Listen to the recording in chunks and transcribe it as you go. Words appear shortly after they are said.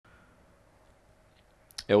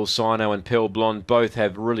El Sino and Pearl Blonde both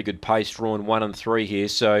have really good pace, drawn 1 and 3 here.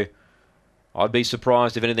 So I'd be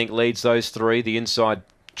surprised if anything leads those three, the inside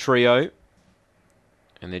trio.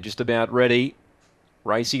 And they're just about ready.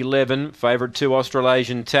 Race 11, favourite 2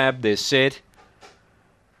 Australasian Tab. They're set.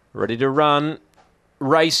 Ready to run.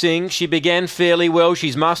 Racing. She began fairly well.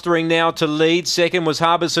 She's mustering now to lead. Second was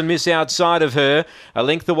Harbison Miss outside of her. A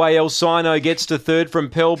length away, El Sino gets to third from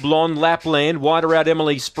Pearl Blonde, Lapland. Wider out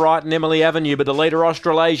Emily Sprite and Emily Avenue, but the leader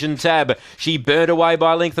Australasian Tab. She burnt away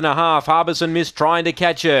by a length and a half. Harbison Miss trying to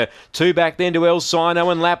catch her. 2 back then to El Sino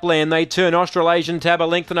and Lapland. They turn Australasian Tab a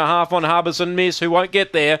length and a half on Harbison Miss, who won't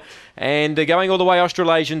get there. And going all the way,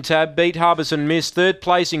 Australasian Tab beat Harbison Miss. Third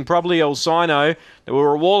placing, probably El Sino. There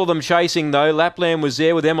were a wall of them chasing, though. Lapland was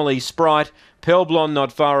there with Emily Sprite. Pearl Blonde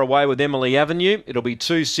not far away with Emily Avenue. It'll be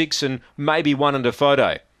 2, 6 and maybe 1 under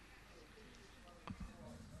photo.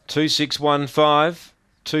 2615.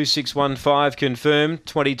 2615 confirmed.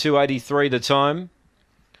 22.83 the time.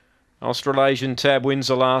 Australasian Tab wins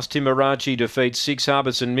the last. Timarachi defeats 6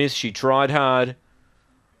 Harbison Miss. She tried hard.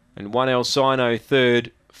 And 1 El Sino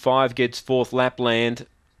third. 5 gets fourth Lapland.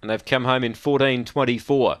 And they've come home in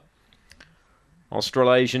 14.24.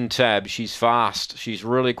 Australasian Tab, she's fast. She's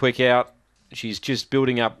really quick out. She's just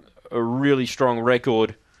building up a really strong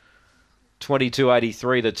record.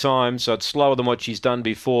 22.83 the time, so it's slower than what she's done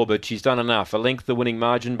before, but she's done enough. A length the winning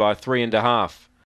margin by 3.5.